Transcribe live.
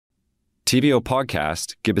TVO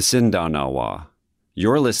Podcast, Gibisin Nawa.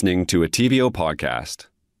 You're listening to a TVO podcast.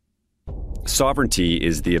 Sovereignty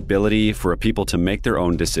is the ability for a people to make their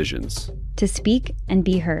own decisions, to speak and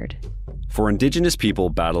be heard. For Indigenous people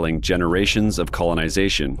battling generations of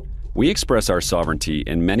colonization, we express our sovereignty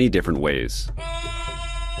in many different ways.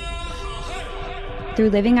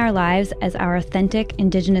 Through living our lives as our authentic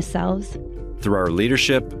Indigenous selves, through our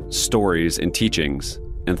leadership, stories, and teachings,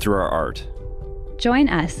 and through our art. Join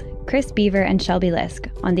us, Chris Beaver and Shelby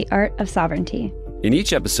Lisk, on the Art of Sovereignty. In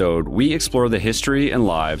each episode, we explore the history and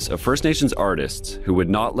lives of First Nations artists who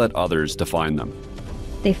would not let others define them.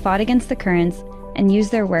 They fought against the currents and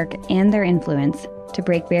used their work and their influence to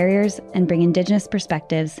break barriers and bring Indigenous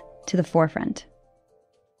perspectives to the forefront.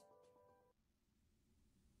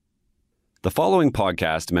 The following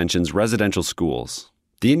podcast mentions residential schools.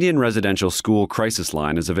 The Indian Residential School Crisis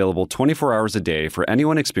Line is available 24 hours a day for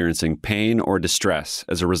anyone experiencing pain or distress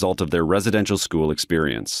as a result of their residential school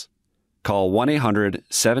experience. Call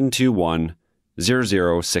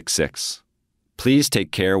 1-800-721-0066. Please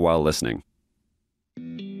take care while listening.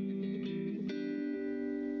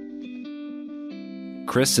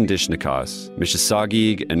 Chris Indishnikas,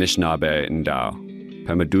 Mississauga, Anishinaabe, Ndao,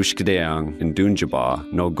 Pemadushkadeang,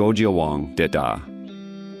 Ndunjaba, no Gojiawang, Deda.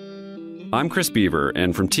 I'm Chris Beaver,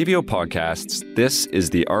 and from TVO Podcasts, this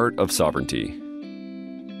is The Art of Sovereignty.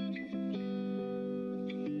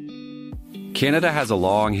 Canada has a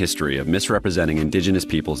long history of misrepresenting Indigenous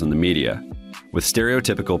peoples in the media, with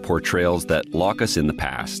stereotypical portrayals that lock us in the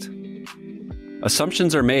past.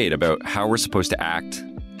 Assumptions are made about how we're supposed to act,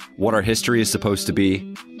 what our history is supposed to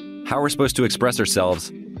be, how we're supposed to express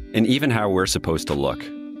ourselves, and even how we're supposed to look.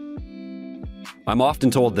 I'm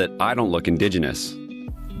often told that I don't look Indigenous,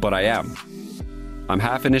 but I am. I'm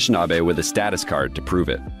half Anishinaabe with a status card to prove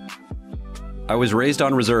it. I was raised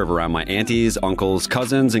on reserve around my aunties, uncles,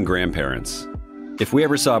 cousins, and grandparents. If we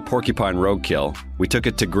ever saw a porcupine roadkill, we took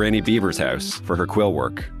it to Granny Beaver's house for her quill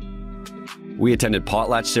work. We attended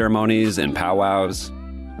potlatch ceremonies and powwows.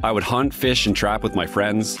 I would hunt, fish, and trap with my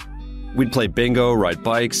friends. We'd play bingo, ride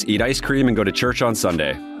bikes, eat ice cream, and go to church on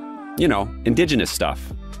Sunday. You know, Indigenous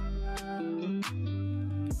stuff.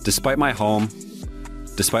 Despite my home,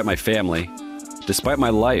 despite my family, despite my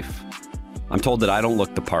life, I'm told that I don't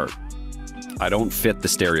look the part. I don't fit the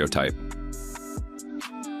stereotype.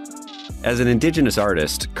 As an Indigenous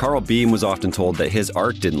artist, Carl Beam was often told that his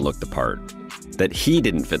art didn't look the part, that he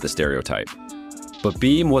didn't fit the stereotype. But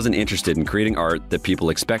Beam wasn't interested in creating art that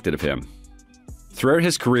people expected of him. Throughout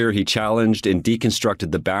his career, he challenged and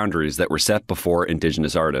deconstructed the boundaries that were set before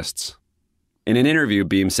Indigenous artists. In an interview,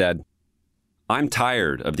 Beam said, "I'm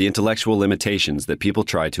tired of the intellectual limitations that people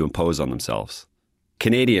try to impose on themselves.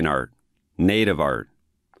 Canadian art, Native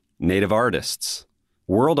artists.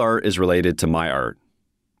 World art is related to my art.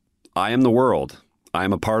 I am the world. I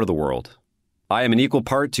am a part of the world. I am an equal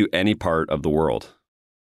part to any part of the world."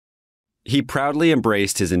 He proudly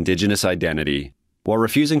embraced his Indigenous identity while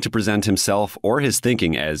refusing to present himself or his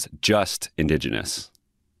thinking as just Indigenous.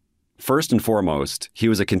 First and foremost, he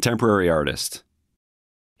was a contemporary artist.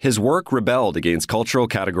 His work rebelled against cultural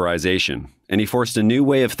categorization, and he forced a new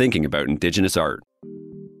way of thinking about Indigenous art.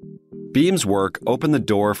 Beam's work opened the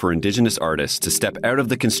door for Indigenous artists to step out of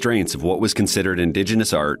the constraints of what was considered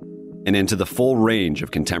Indigenous art and into the full range of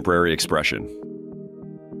contemporary expression.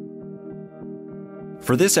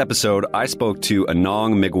 For this episode, I spoke to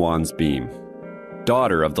Anong Migwans Beam,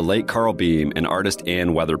 daughter of the late Carl Beam and artist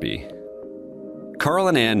Anne Weatherby. Carl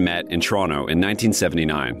and Anne met in Toronto in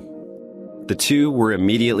 1979. The two were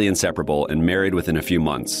immediately inseparable and married within a few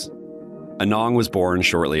months. Anong was born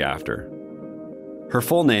shortly after. Her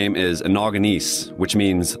full name is Anoganese, which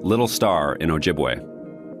means little star in Ojibwe.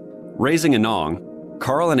 Raising Anong,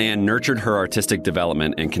 Carl and Anne nurtured her artistic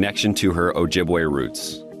development and connection to her Ojibwe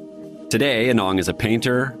roots. Today, Anong is a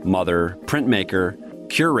painter, mother, printmaker,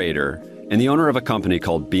 curator, and the owner of a company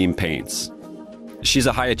called Beam Paints. She's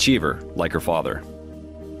a high achiever, like her father.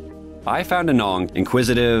 I found Anong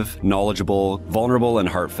inquisitive, knowledgeable, vulnerable, and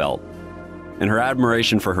heartfelt, and her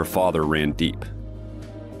admiration for her father ran deep.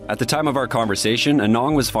 At the time of our conversation,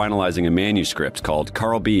 Anong was finalizing a manuscript called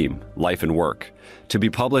Carl Beam, Life and Work, to be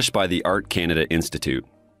published by the Art Canada Institute.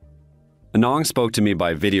 Anong spoke to me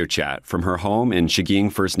by video chat from her home in Shiging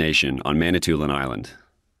First Nation on Manitoulin Island.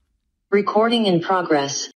 Recording in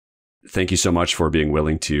progress. Thank you so much for being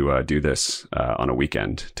willing to do this on a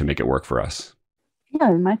weekend to make it work for us.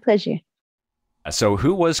 No, my pleasure. So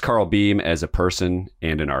who was Carl Beam as a person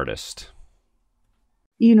and an artist?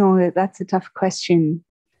 You know, that's a tough question.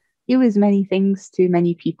 He was many things to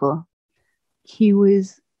many people. He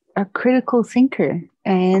was a critical thinker,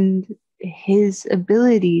 and his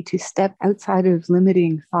ability to step outside of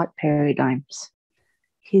limiting thought paradigms,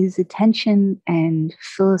 his attention and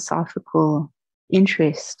philosophical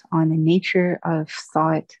interest on the nature of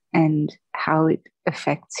thought and how it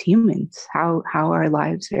affects humans, how our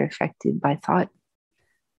lives are affected by thought,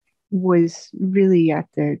 was really at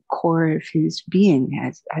the core of his being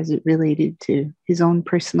as it related to his own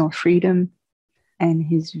personal freedom and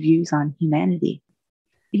his views on humanity.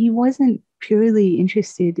 He wasn't purely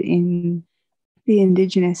interested in the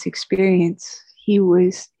Indigenous experience. He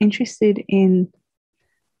was interested in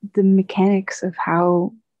the mechanics of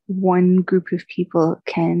how one group of people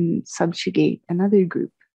can subjugate another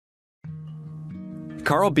group.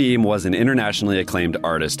 Carl Beam was an internationally acclaimed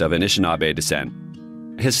artist of Anishinaabe descent.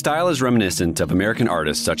 His style is reminiscent of American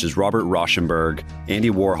artists such as Robert Rauschenberg, Andy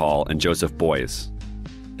Warhol, and Joseph Beuys.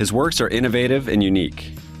 His works are innovative and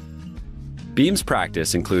unique. Beam's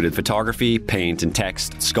practice included photography, paint and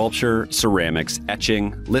text, sculpture, ceramics,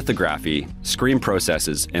 etching, lithography, screen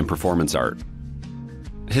processes, and performance art.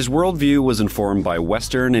 His worldview was informed by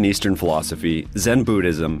Western and Eastern philosophy, Zen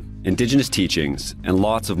Buddhism, indigenous teachings, and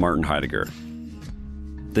lots of Martin Heidegger.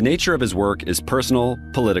 The nature of his work is personal,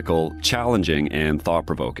 political, challenging, and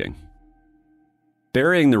thought-provoking.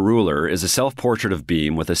 Burying the Ruler is a self-portrait of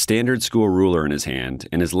Beam with a standard school ruler in his hand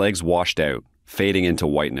and his legs washed out, fading into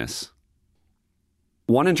whiteness.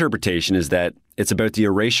 One interpretation is that it's about the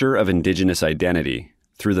erasure of Indigenous identity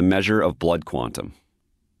through the measure of blood quantum.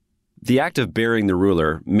 The act of burying the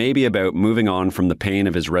Ruler may be about moving on from the pain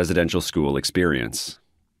of his residential school experience.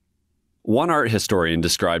 One art historian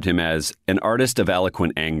described him as an artist of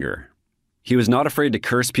eloquent anger. He was not afraid to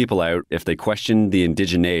curse people out if they questioned the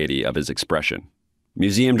indigeneity of his expression.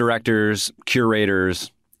 Museum directors,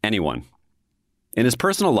 curators, anyone. In his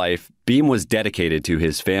personal life, Beam was dedicated to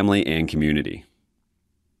his family and community.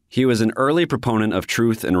 He was an early proponent of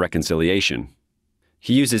truth and reconciliation.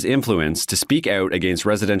 He used his influence to speak out against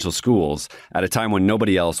residential schools at a time when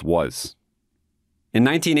nobody else was. In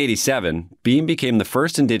 1987, Beam became the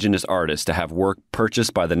first Indigenous artist to have work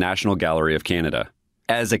purchased by the National Gallery of Canada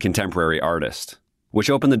as a contemporary artist, which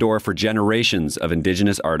opened the door for generations of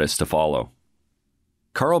Indigenous artists to follow.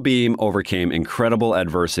 Carl Beam overcame incredible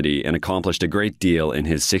adversity and accomplished a great deal in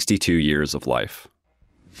his 62 years of life.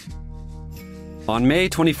 On May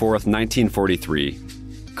 24, 1943,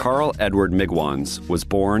 Carl Edward Migwans was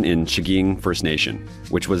born in Chaging First Nation,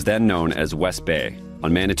 which was then known as West Bay,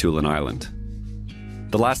 on Manitoulin Island.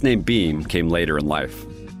 The last name Beam came later in life.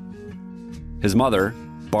 His mother,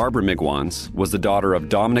 Barbara Migwans, was the daughter of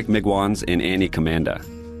Dominic Migwans and Annie Commanda.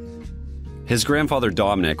 His grandfather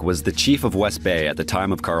Dominic was the chief of West Bay at the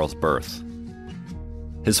time of Carl's birth.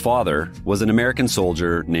 His father was an American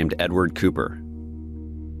soldier named Edward Cooper.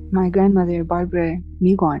 My grandmother, Barbara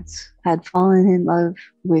Migwans, had fallen in love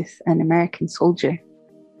with an American soldier.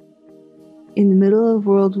 In the middle of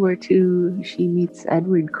World War II, she meets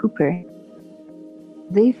Edward Cooper.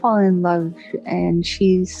 They fall in love, and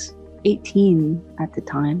she's 18 at the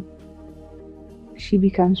time. She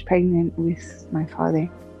becomes pregnant with my father.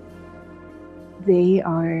 They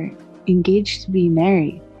are engaged to be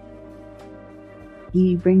married.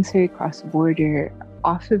 He brings her across the border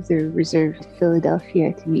off of the reserve to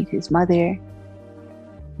Philadelphia to meet his mother.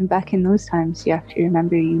 And back in those times, you have to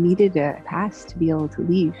remember you needed a pass to be able to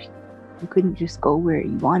leave. You couldn't just go where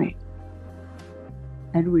you wanted.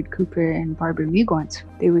 Edward Cooper and Barbara Migwans,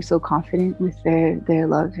 they were so confident with their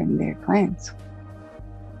love and their plans.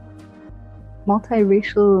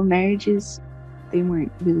 Multiracial marriages, they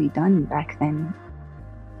weren't really done back then.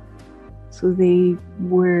 So they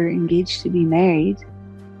were engaged to be married.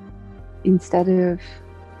 Instead of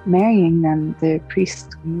marrying them, the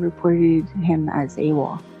priest reported him as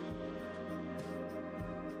AWOL.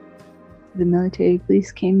 The military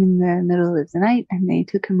police came in the middle of the night and they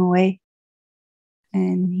took him away.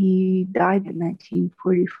 And he died in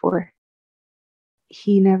 1944.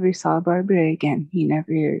 He never saw Barbara again. He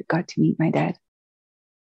never got to meet my dad.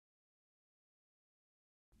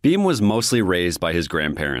 Beam was mostly raised by his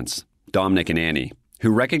grandparents, Dominic and Annie,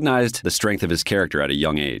 who recognized the strength of his character at a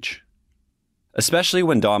young age. Especially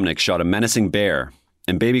when Dominic shot a menacing bear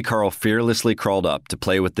and baby Carl fearlessly crawled up to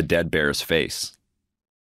play with the dead bear's face.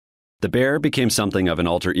 The bear became something of an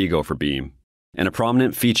alter ego for Beam and a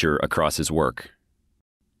prominent feature across his work.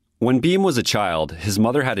 When Beam was a child, his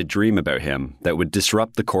mother had a dream about him that would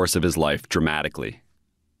disrupt the course of his life dramatically.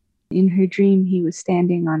 In her dream, he was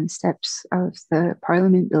standing on the steps of the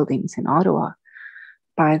Parliament buildings in Ottawa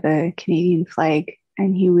by the Canadian flag,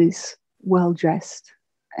 and he was well dressed.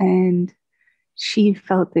 And she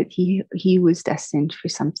felt that he was destined for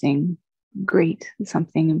something great,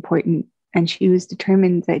 something important. and she was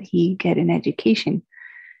determined that he get an education.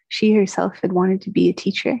 She herself had wanted to be a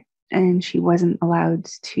teacher, and she wasn't allowed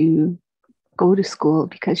to go to school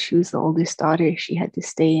because she was the oldest daughter. She had to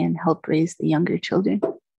stay and help raise the younger children.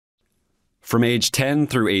 From age 10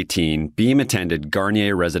 through 18, Beam attended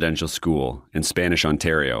Garnier Residential School in Spanish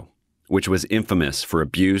Ontario, which was infamous for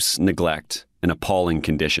abuse, neglect, and appalling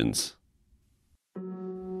conditions.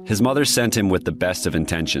 His mother sent him with the best of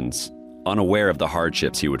intentions, unaware of the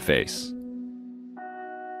hardships he would face.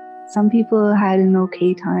 Some people had an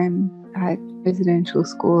okay time at residential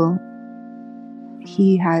school.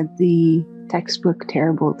 He had the textbook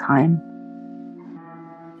terrible time.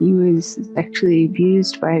 He was sexually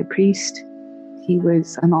abused by a priest. He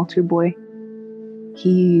was an altar boy.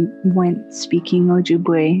 He went speaking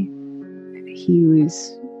Ojibwe. He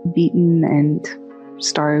was beaten and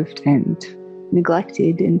starved and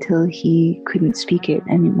neglected until he couldn't speak it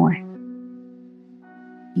anymore.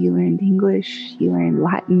 He learned English, he learned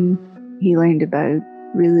Latin, he learned about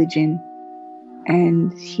religion,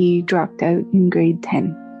 and he dropped out in grade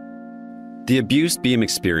 10. The abuse Beam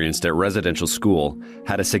experienced at residential school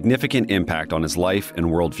had a significant impact on his life and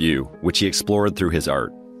worldview, which he explored through his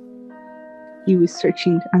art. He was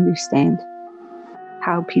searching to understand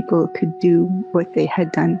how people could do what they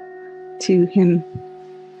had done to him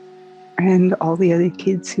and all the other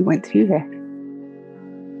kids who went through there.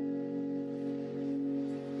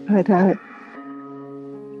 But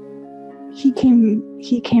he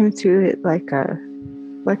came through it like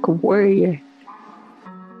a warrior.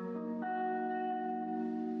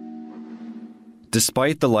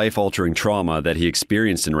 Despite the life-altering trauma that he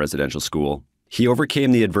experienced in residential school, he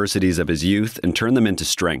overcame the adversities of his youth and turned them into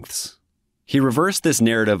strengths. He reversed this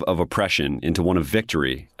narrative of oppression into one of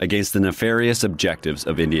victory against the nefarious objectives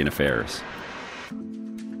of Indian Affairs.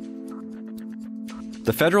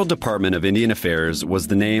 The Federal Department of Indian Affairs was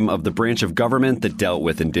the name of the branch of government that dealt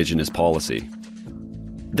with Indigenous policy.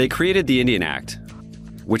 They created the Indian Act,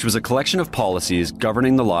 which was a collection of policies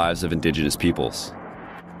governing the lives of Indigenous peoples.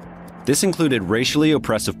 This included racially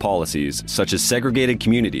oppressive policies such as segregated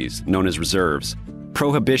communities, known as reserves,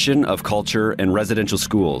 prohibition of culture and residential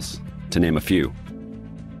schools, to name a few.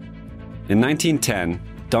 In 1910,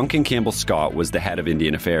 Duncan Campbell Scott was the head of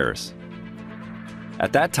Indian Affairs.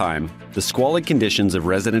 At that time, the squalid conditions of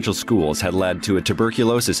residential schools had led to a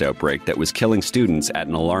tuberculosis outbreak that was killing students at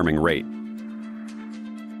an alarming rate.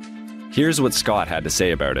 Here's what Scott had to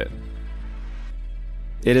say about it.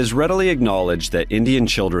 It is readily acknowledged that Indian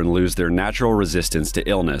children lose their natural resistance to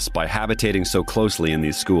illness by habitating so closely in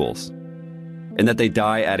these schools, and that they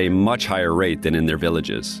die at a much higher rate than in their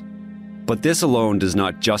villages. But this alone does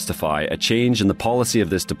not justify a change in the policy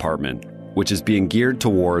of this department, which is being geared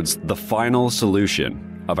towards the final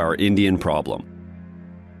solution of our Indian problem.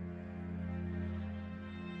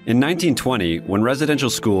 In 1920, when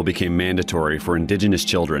residential school became mandatory for Indigenous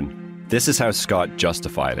children, this is how Scott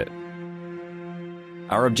justified it.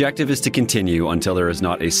 Our objective is to continue until there is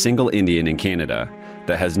not a single Indian in Canada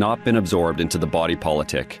that has not been absorbed into the body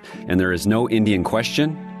politic, and there is no Indian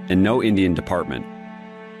question and no Indian department.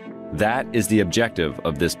 That is the objective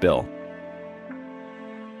of this bill.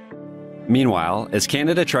 Meanwhile, as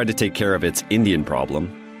Canada tried to take care of its Indian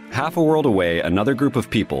problem, half a world away, another group of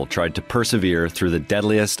people tried to persevere through the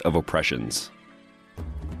deadliest of oppressions.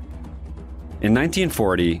 In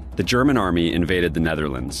 1940, the German army invaded the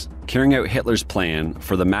Netherlands, carrying out Hitler's plan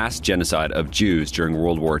for the mass genocide of Jews during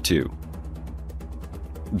World War II.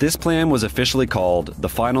 This plan was officially called the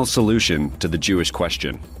final solution to the Jewish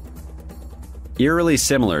question. Eerily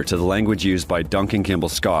similar to the language used by Duncan Campbell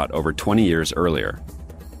Scott over 20 years earlier.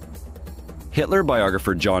 Hitler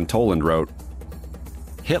biographer John Toland wrote,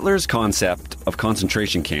 Hitler's concept of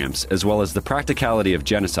concentration camps, as well as the practicality of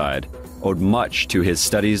genocide, owed much to his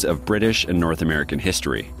studies of British and North American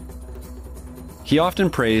history. He often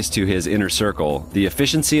praised to his inner circle the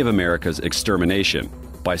efficiency of America's extermination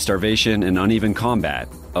by starvation and uneven combat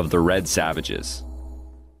of the Red Savages.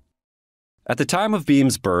 At the time of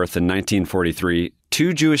Beam's birth in 1943,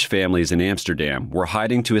 2 Jewish families in Amsterdam were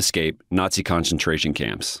hiding to escape Nazi concentration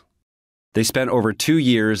camps. They spent over 2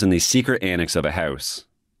 years in the secret annex of a house.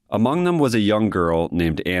 Among them was a young girl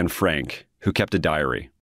named Anne Frank, who kept a diary.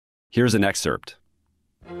 Here's an excerpt.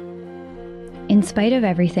 In spite of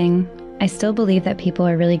everything, I still believe that people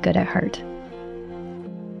are really good at heart.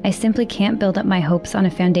 I simply can't build up my hopes on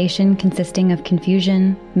a foundation consisting of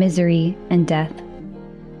confusion, misery, and death.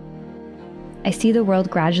 I see the world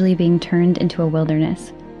gradually being turned into a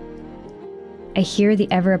wilderness. I hear the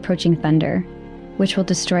ever-approaching thunder, which will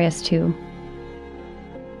destroy us too.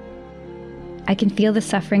 I can feel the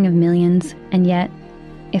suffering of millions, and yet,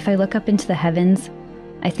 if I look up into the heavens,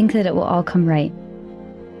 I think that it will all come right.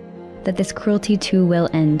 That this cruelty too will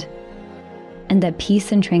end. And that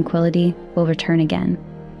peace and tranquility will return again.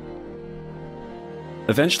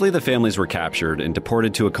 Eventually, the families were captured and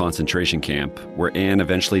deported to a concentration camp where Anne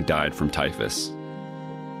eventually died from typhus.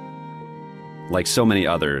 Like so many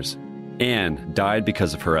others, Anne died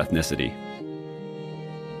because of her ethnicity.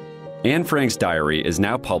 Anne Frank's diary is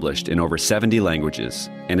now published in over 70 languages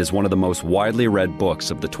and is one of the most widely read books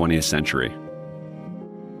of the 20th century.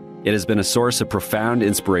 It has been a source of profound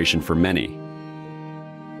inspiration for many,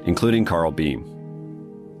 including Carl Beam.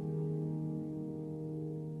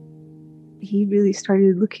 He really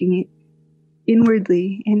started looking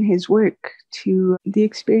inwardly in his work to the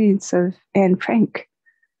experience of Anne Frank.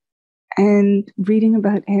 And reading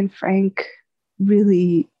about Anne Frank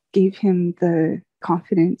really gave him the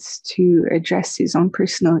confidence to address his own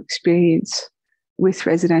personal experience with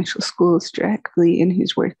residential schools directly in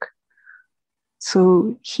his work.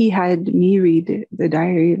 So he had me read the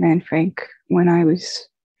diary of Anne Frank when I was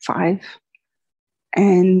 5.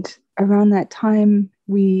 And around that time,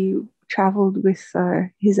 we traveled with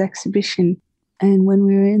his exhibition. And when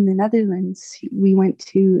we were in the Netherlands, we went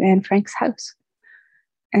to Anne Frank's house.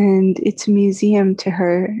 And it's a museum to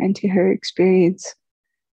her and to her experience.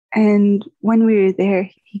 And when we were there,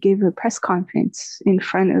 he gave a press conference in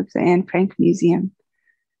front of the Anne Frank Museum.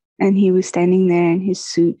 And he was standing there in his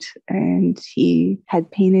suit, and he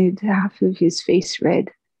had painted half of his face red.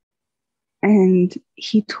 And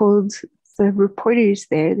he told the reporters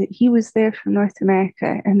there that he was there from North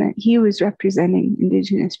America and that he was representing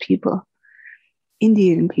Indigenous people,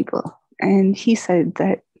 Indian people. And he said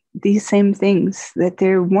that these same things that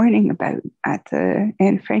they're warning about at the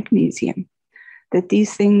Anne Frank Museum, that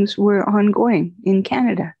these things were ongoing in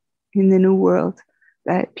Canada, in the New World,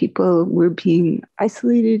 that people were being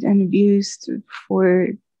isolated and abused for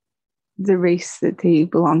the race that they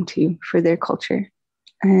belonged to, for their culture.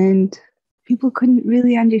 And people couldn't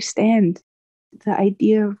really understand the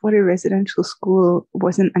idea of what a residential school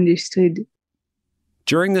wasn't understood.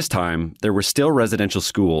 During this time, there were still residential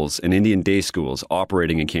schools and Indian day schools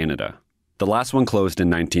operating in Canada. The last one closed in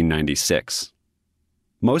 1996.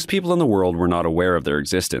 Most people in the world were not aware of their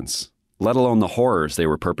existence, let alone the horrors they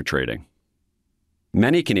were perpetrating.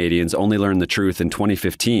 Many Canadians only learned the truth in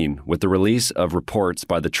 2015 with the release of reports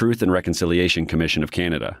by the Truth and Reconciliation Commission of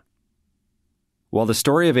Canada. While the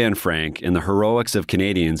story of Anne Frank and the heroics of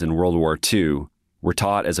Canadians in World War II were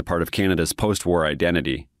taught as a part of Canada's post-war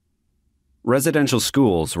identity, residential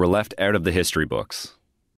schools were left out of the history books.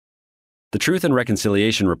 The Truth and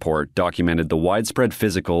Reconciliation Report documented the widespread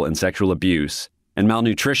physical and sexual abuse and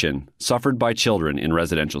malnutrition suffered by children in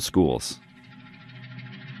residential schools.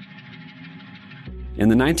 In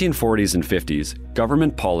the 1940s and 50s,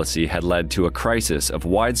 government policy had led to a crisis of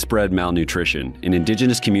widespread malnutrition in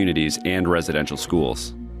Indigenous communities and residential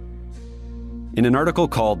schools. In an article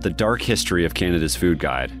called The Dark History of Canada's Food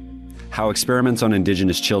Guide, How Experiments on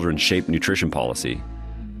Indigenous Children Shape Nutrition Policy,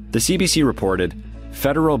 the CBC reported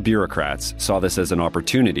federal bureaucrats saw this as an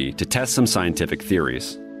opportunity to test some scientific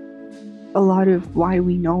theories. A lot of why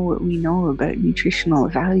we know what we know about nutritional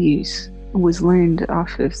values was learned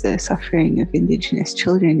off of the suffering of Indigenous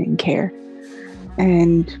children in care,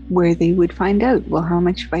 and where they would find out, well, how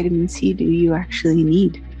much vitamin C do you actually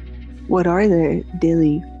need? What are the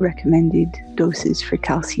daily recommended doses for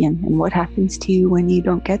calcium, and what happens to you when you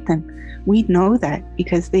don't get them? We know that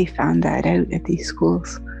because they found that out at these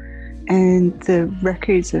schools. And the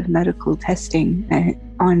records of medical testing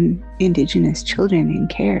on Indigenous children in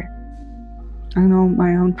care. I know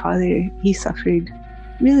my own father, he suffered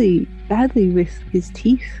really badly with his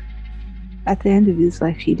teeth. At the end of his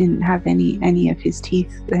life, he didn't have any of his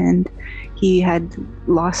teeth, and he had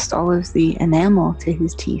lost all of the enamel to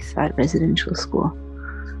his teeth at residential school.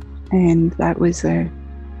 And that was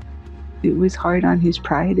it was hard on his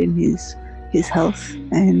pride and his health,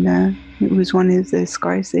 and it was one of the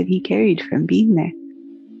scars that he carried from being there.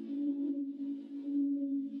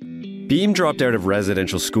 Beam dropped out of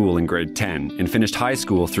residential school in grade 10 and finished high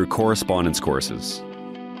school through correspondence courses.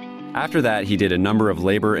 After that, he did a number of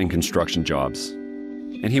labor and construction jobs.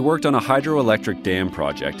 And he worked on a hydroelectric dam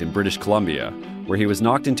project in British Columbia, where he was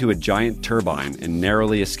knocked into a giant turbine and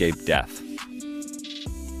narrowly escaped death.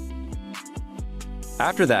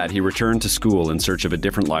 After that, he returned to school in search of a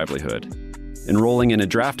different livelihood, enrolling in a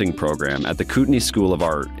drafting program at the Kootenay School of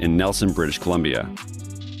Art in Nelson, British Columbia.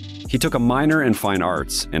 He took a minor in fine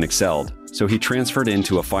arts and excelled, so he transferred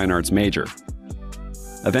into a fine arts major.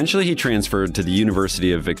 Eventually, he transferred to the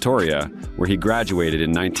University of Victoria, where he graduated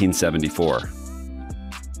in 1974.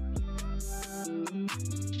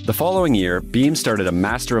 The The following year, Beam started a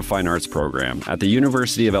Master of Fine Arts program at the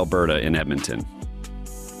University of Alberta in Edmonton.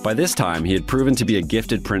 By this time, he had proven to be a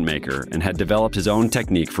gifted printmaker and had developed his own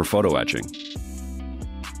technique for photo etching.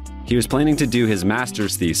 He was planning to do his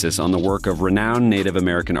master's thesis on the work of renowned Native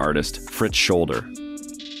American artist Fritz Scholder.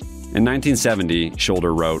 In 1970,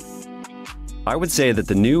 Scholder wrote, "I would say that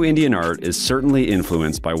the new Indian art is certainly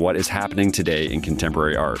influenced by what is happening today in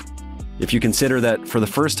contemporary art. If you consider that for the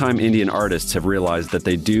first time Indian artists have realized that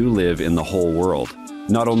they do live in the whole world,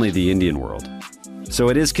 not only the Indian world. So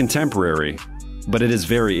it is contemporary, but it is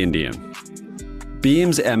very Indian."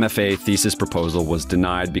 Beam's MFA thesis proposal was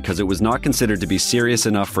denied because it was not considered to be serious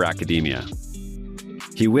enough for academia.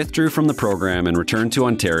 He withdrew from the program and returned to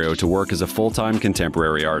Ontario to work as a full-time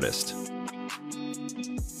contemporary artist.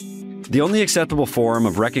 The only acceptable form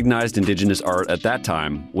of recognized Indigenous art at that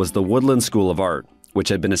time was the Woodland School of Art, which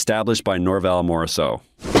had been established by Norval Morisseau.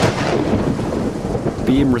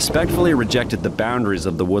 Beam respectfully rejected the boundaries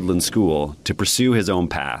of the Woodland School to pursue his own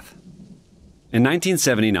path. In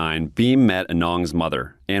 1979, Beam met Anong's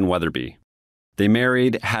mother, Ann Weatherby. They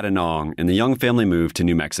married, had Anong, and the young family moved to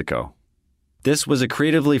New Mexico. This was a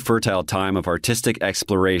creatively fertile time of artistic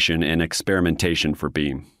exploration and experimentation for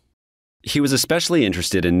Beam. He was especially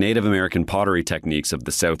interested in Native American pottery techniques of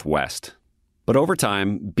the Southwest. But over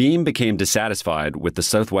time, Beam became dissatisfied with the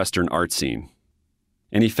Southwestern art scene,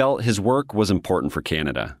 and he felt his work was important for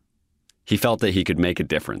Canada. He felt that he could make a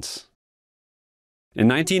difference. In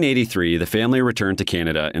 1983, the family returned to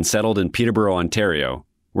Canada and settled in Peterborough, Ontario,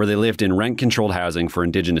 where they lived in rent-controlled housing for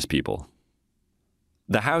Indigenous people.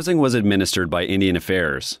 The housing was administered by Indian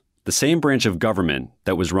Affairs, the same branch of government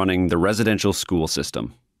that was running the residential school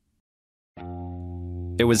system.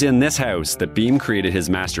 It was in this house that Beam created his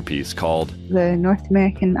masterpiece called The North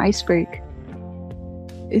American Iceberg.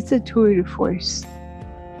 It's a tour de force.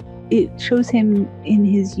 It shows him in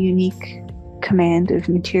his unique command of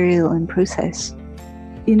material and process.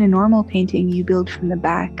 In a normal painting, you build from the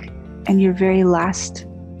back, and your very last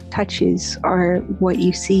touches are what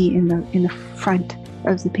you see in the front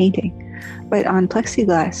of the painting. But on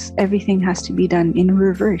plexiglass, everything has to be done in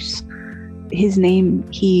reverse. His name,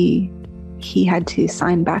 he had to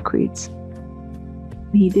sign backwards.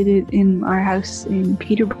 He did it in our house in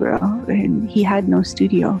Peterborough, and he had no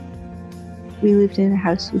studio. We lived in a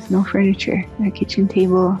house with no furniture, a kitchen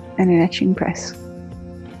table, and an etching press.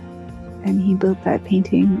 And he built that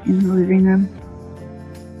painting in the living room.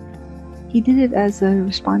 He did it as a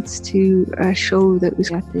response to a show that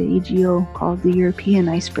was at the AGO called the European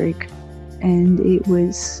Iceberg. And it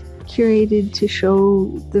was curated to show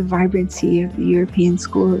the vibrancy of the European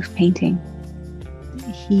school of painting.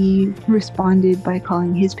 He responded by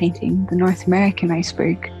calling his painting the North American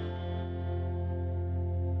Iceberg.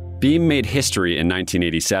 Beam made history in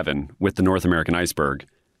 1987 with the North American Iceberg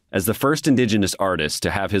as the first Indigenous artist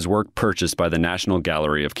to have his work purchased by the National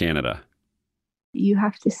Gallery of Canada. You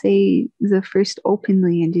have to say the first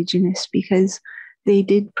openly Indigenous, because they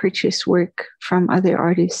did purchase work from other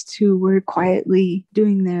artists who were quietly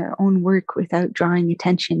doing their own work without drawing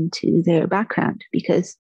attention to their background.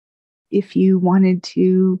 Because if you wanted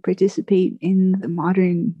to participate in the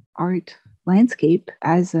modern art landscape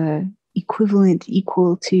as a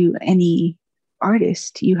equal to any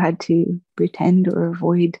artist, you had to pretend or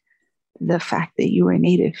avoid the fact that you were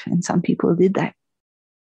Native, and some people did that.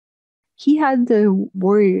 He had the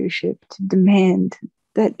warriorship to demand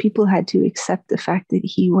that people had to accept the fact that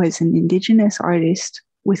he was an Indigenous artist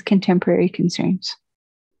with contemporary concerns.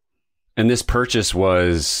 And this purchase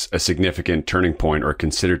was a significant turning point, or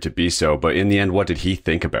considered to be so. But in the end, what did he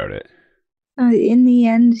think about it? In the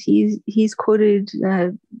end, he's quoted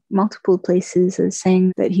multiple places as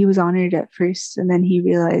saying that he was honored at first, and then he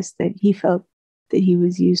realized that he felt that he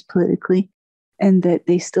was used politically, and that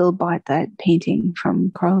they still bought that painting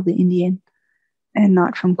from Carl the Indian and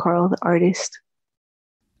not from Carl the artist.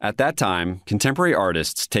 At that time, contemporary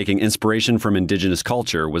artists taking inspiration from Indigenous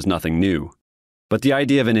culture was nothing new. But the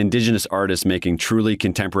idea of an Indigenous artist making truly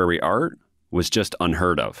contemporary art was just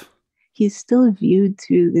unheard of. He's still viewed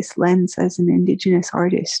through this lens as an Indigenous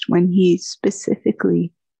artist when he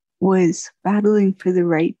specifically was battling for the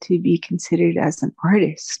right to be considered as an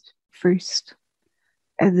artist first.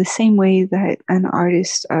 The same way that an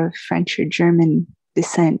artist of French or German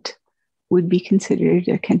descent would be considered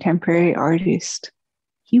a contemporary artist.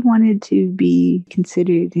 He wanted to be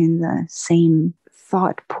considered in the same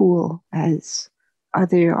thought pool as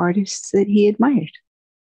other artists that he admired.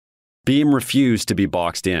 Beam refused to be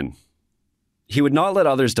boxed in. He would not let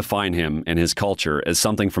others define him and his culture as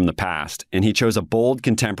something from the past, and he chose a bold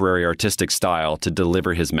contemporary artistic style to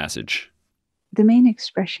deliver his message. The main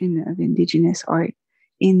expression of Indigenous art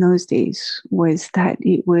in those days was that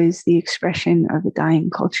it was the expression of a dying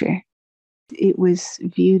culture. It was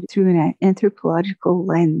viewed through an anthropological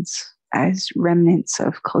lens as remnants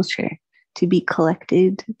of culture to be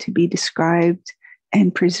collected, to be described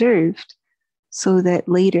and preserved so that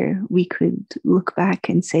later we could look back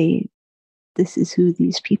and say, this is who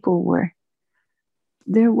these people were.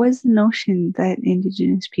 There was the notion that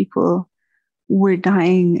Indigenous people were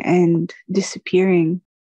dying and disappearing.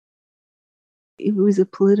 It was a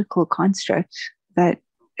political construct that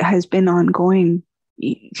has been ongoing.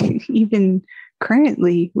 Even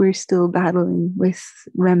currently, we're still battling with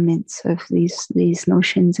remnants of these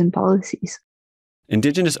notions and policies.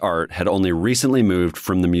 Indigenous art had only recently moved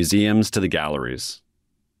from the museums to the galleries.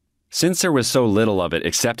 Since there was so little of it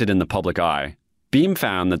accepted in the public eye, Beam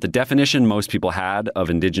found that the definition most people had of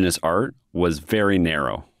Indigenous art was very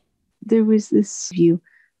narrow. There was this view.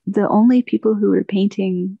 The only people who were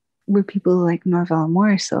painting were people like Norval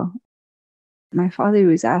Morrisseau. My father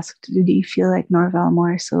was asked, did he feel like Norval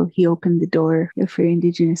Morrisseau? He opened the door for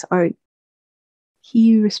Indigenous art.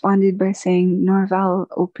 He responded by saying Norval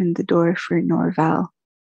opened the door for Norval.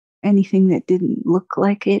 Anything that didn't look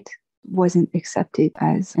like it wasn't accepted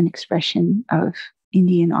as an expression of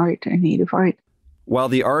Indian art or Native art. While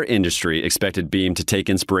the art industry expected Beam to take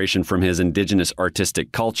inspiration from his Indigenous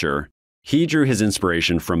artistic culture, he drew his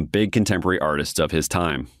inspiration from big contemporary artists of his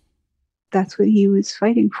time. That's what he was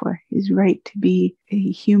fighting for, his right to be a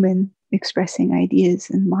human expressing ideas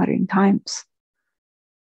in modern times.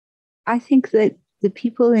 I think that the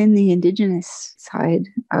people in the Indigenous side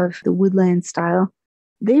of the woodland style,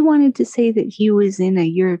 they wanted to say that he was in a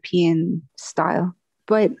European style.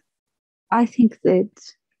 But I think that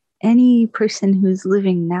any person who's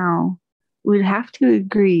living now would have to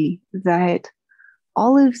agree that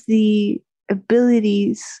all of the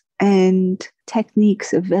abilities and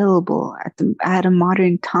techniques available at a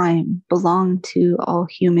modern time belong to all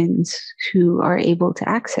humans who are able to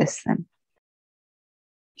access them.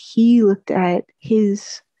 He looked at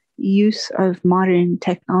his use of modern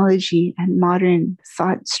technology and modern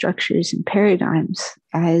thought structures and paradigms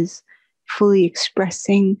as fully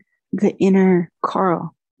expressing the inner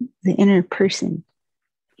Carl, the inner person.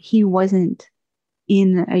 He wasn't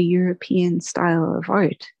in a European style of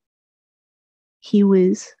art. He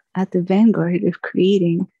was at the vanguard of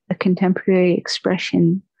creating a contemporary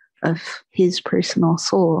expression of his personal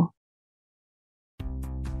soul.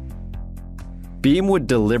 Beam would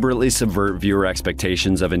deliberately subvert viewer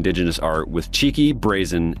expectations of Indigenous art with cheeky,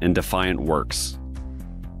 brazen, and defiant works.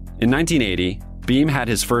 In 1980, Beam had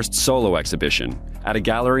his first solo exhibition at a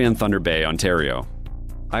gallery in Thunder Bay, Ontario.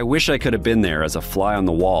 I wish I could have been there as a fly on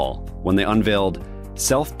the wall when they unveiled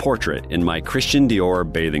Self-Portrait in My Christian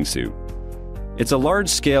Dior Bathing Suit. It's a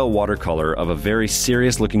large-scale watercolor of a very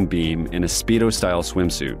serious-looking Beam in a Speedo-style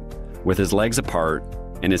swimsuit, with his legs apart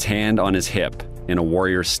and his hand on his hip in a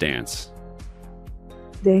warrior stance.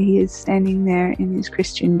 There he is standing there in his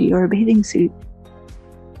Christian Dior bathing suit.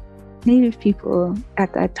 Native people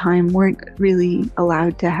at that time weren't really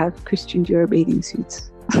allowed to have Christian Dior bathing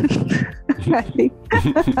suits. I think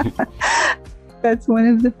that's one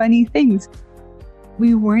of the funny things.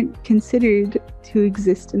 We weren't considered to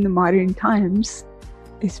exist in the modern times,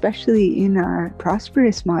 especially in a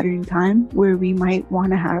prosperous modern time where we might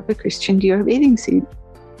want to have a Christian Dior bathing suit.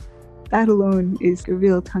 That alone is a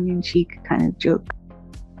real tongue-in-cheek kind of joke.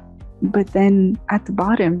 But then at the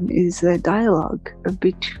bottom is a dialogue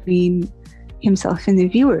between himself and the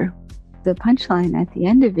viewer. The punchline at the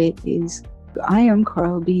end of it is, I am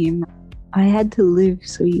Carl Beam. I had to live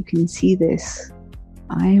so you can see this.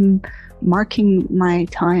 I'm marking my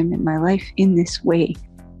time and my life in this way.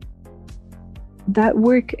 That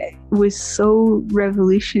work was so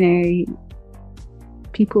revolutionary,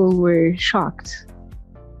 people were shocked.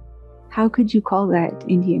 How could you call that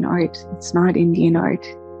Indian art? It's not Indian art.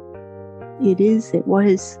 It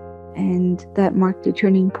was, and that marked a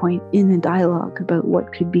turning point in the dialogue about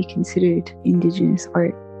what could be considered Indigenous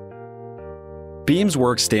art. Beam's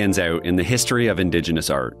work stands out in the history of Indigenous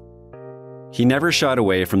art. He never shied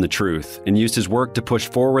away from the truth and used his work to push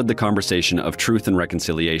forward the conversation of truth and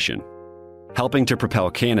reconciliation, helping to propel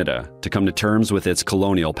Canada to come to terms with its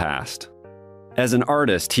colonial past. As an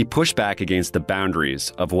artist, he pushed back against the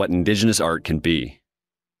boundaries of what Indigenous art can be.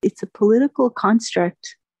 It's a political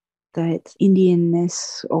construct that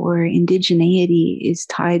Indianness or indigeneity is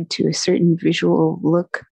tied to a certain visual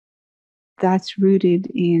look that's rooted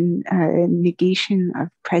in a negation of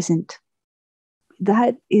present.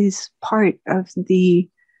 That is part of the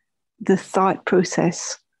thought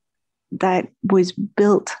process that was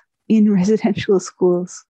built in residential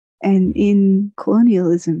schools and in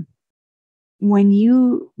colonialism. When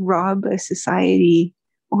you rob a society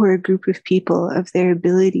or a group of people of their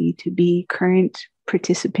ability to be current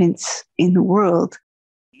participants in the world,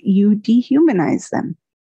 you dehumanize them.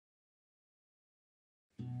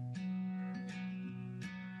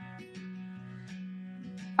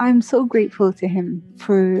 I'm so grateful to him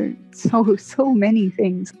for so many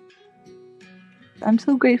things. I'm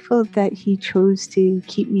so grateful that he chose to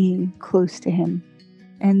keep me close to him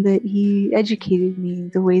and that he educated me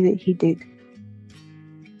the way that he did.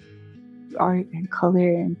 Art and color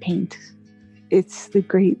and paint. It's the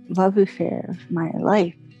great love affair of my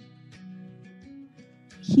life.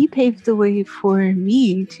 He paved the way for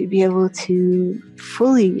me to be able to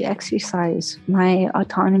fully exercise my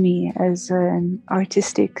autonomy as an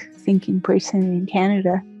artistic thinking person in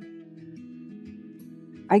Canada.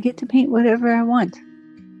 I get to paint whatever I want.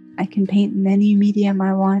 I can paint in any medium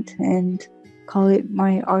I want and call it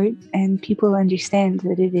my art, and people understand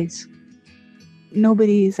that it is.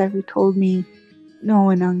 Nobody has ever told me, no,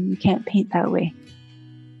 Anang, you can't paint that way.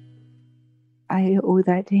 I owe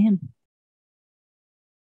that to him.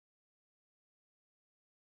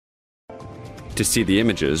 To see the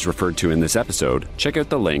images referred to in this episode, check out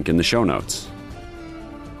the link in the show notes.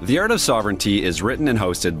 The Art of Sovereignty is written and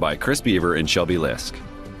hosted by Chris Beaver and Shelby Lisk.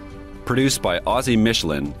 Produced by Ozzy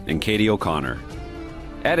Michelin and Katie O'Connor.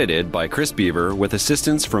 Edited by Chris Beaver with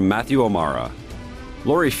assistance from Matthew O'Mara.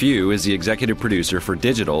 Laurie Few is the executive producer for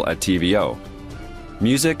digital at TVO.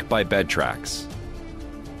 Music by Bedtracks.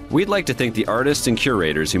 We'd like to thank the artists and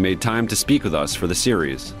curators who made time to speak with us for the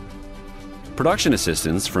series. Production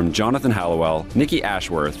assistance from Jonathan Hallowell, Nikki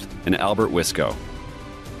Ashworth, and Albert Wisco.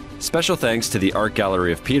 Special thanks to the Art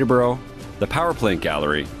Gallery of Peterborough, the Power Plant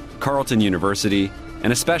Gallery, Carleton University,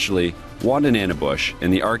 and especially Wanda Nanabush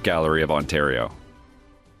in the Art Gallery of Ontario.